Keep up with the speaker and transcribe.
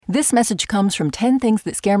This message comes from 10 Things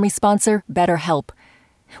That Scare Me sponsor BetterHelp.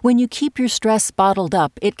 When you keep your stress bottled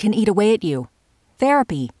up, it can eat away at you.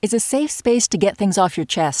 Therapy is a safe space to get things off your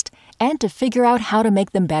chest and to figure out how to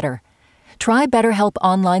make them better. Try BetterHelp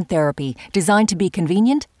Online Therapy, designed to be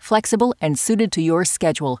convenient, flexible, and suited to your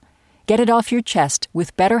schedule. Get it off your chest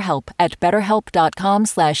with BetterHelp at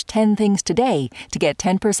betterhelp.com/10things today to get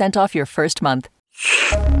 10% off your first month.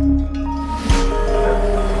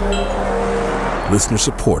 Listener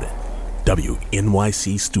supported.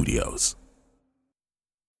 WNYC Studios.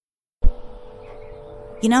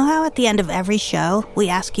 You know how at the end of every show, we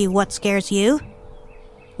ask you what scares you?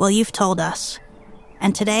 Well, you've told us.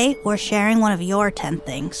 And today, we're sharing one of your 10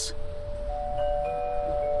 things.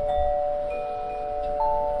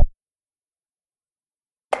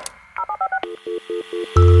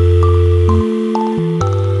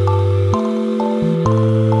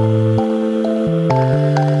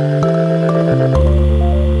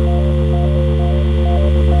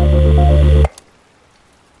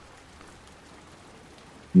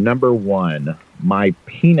 Number 1, my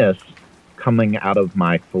penis coming out of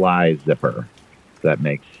my fly zipper. If that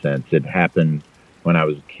makes sense. It happened when I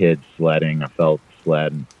was a kid sledding. I fell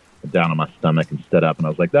sled down on my stomach and stood up, and I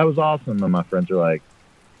was like, that was awesome. And my friends are like,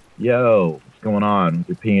 yo, what's going on with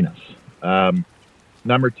your penis?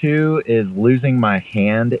 Number 2 is losing my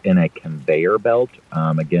hand in a conveyor belt.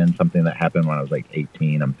 Again, something that happened when I was like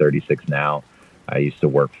 18. I'm 36 now. I used to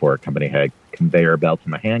work for a company that had conveyor belts,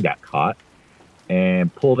 and my hand got caught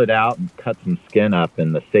and pulled it out and cut some skin up.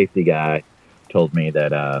 And the safety guy told me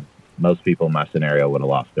that most people in my scenario would have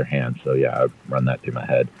lost their hand. So, yeah, I'd run that through my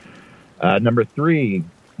head. Number 3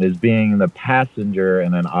 is being the passenger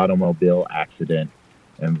in an automobile accident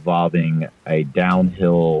involving a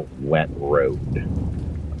downhill wet road.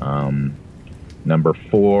 Number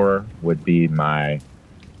 4 would be my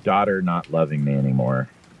daughter not loving me anymore.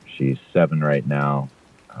 She's 7 right now.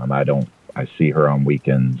 I see her on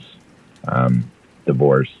weekends.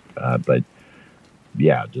 Divorced, but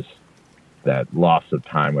yeah, just that loss of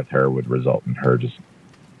time with her would result in her just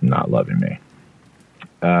not loving me.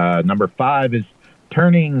 Number 5 is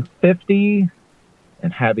turning 50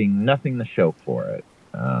 and having nothing to show for it.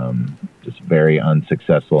 Just very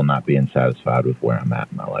unsuccessful, not being satisfied with where I'm at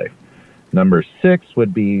in my life. Number 6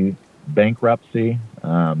 would be bankruptcy,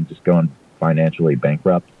 just going financially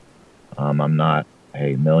bankrupt. I'm not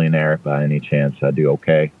a millionaire by any chance. I do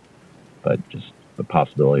okay, but just the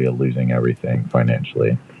possibility of losing everything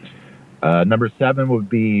financially. Number 7 would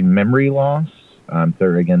be memory loss. I'm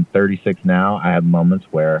 36 now. I have moments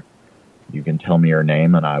where you can tell me your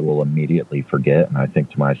name and I will immediately forget. And I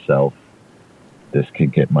think to myself, this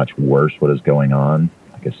could get much worse. What is going on?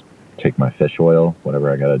 I guess take my fish oil,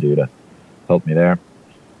 whatever I got to do to help me there.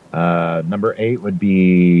 Number 8 would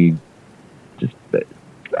be just,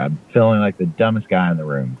 I'm feeling like the dumbest guy in the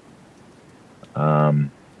room.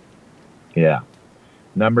 Yeah.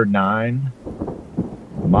 Number 9,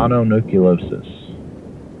 mononucleosis.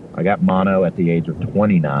 I got mono at the age of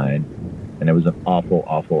 29, and it was an awful,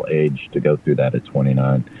 awful age to go through that at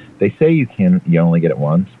 29. They say you only get it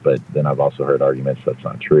once, but then I've also heard arguments that's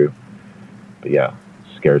not true. But yeah,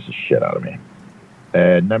 it scares the shit out of me.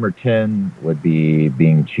 And number 10 would be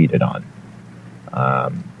being cheated on.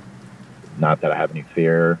 Not that I have any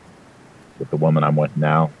fear with the woman I'm with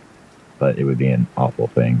now, but it would be an awful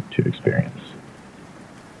thing to experience.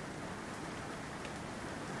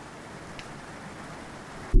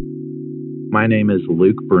 My name is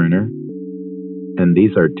Luke Bruner, and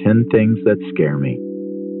these are 10 things that scare me.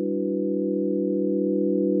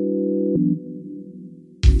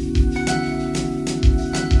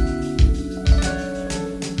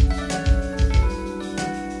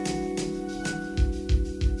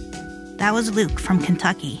 That was Luke from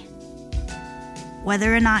Kentucky.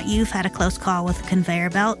 Whether or not you've had a close call with a conveyor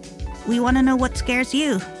belt, we want to know what scares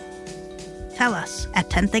you. Tell us at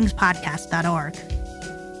 10thingspodcast.org.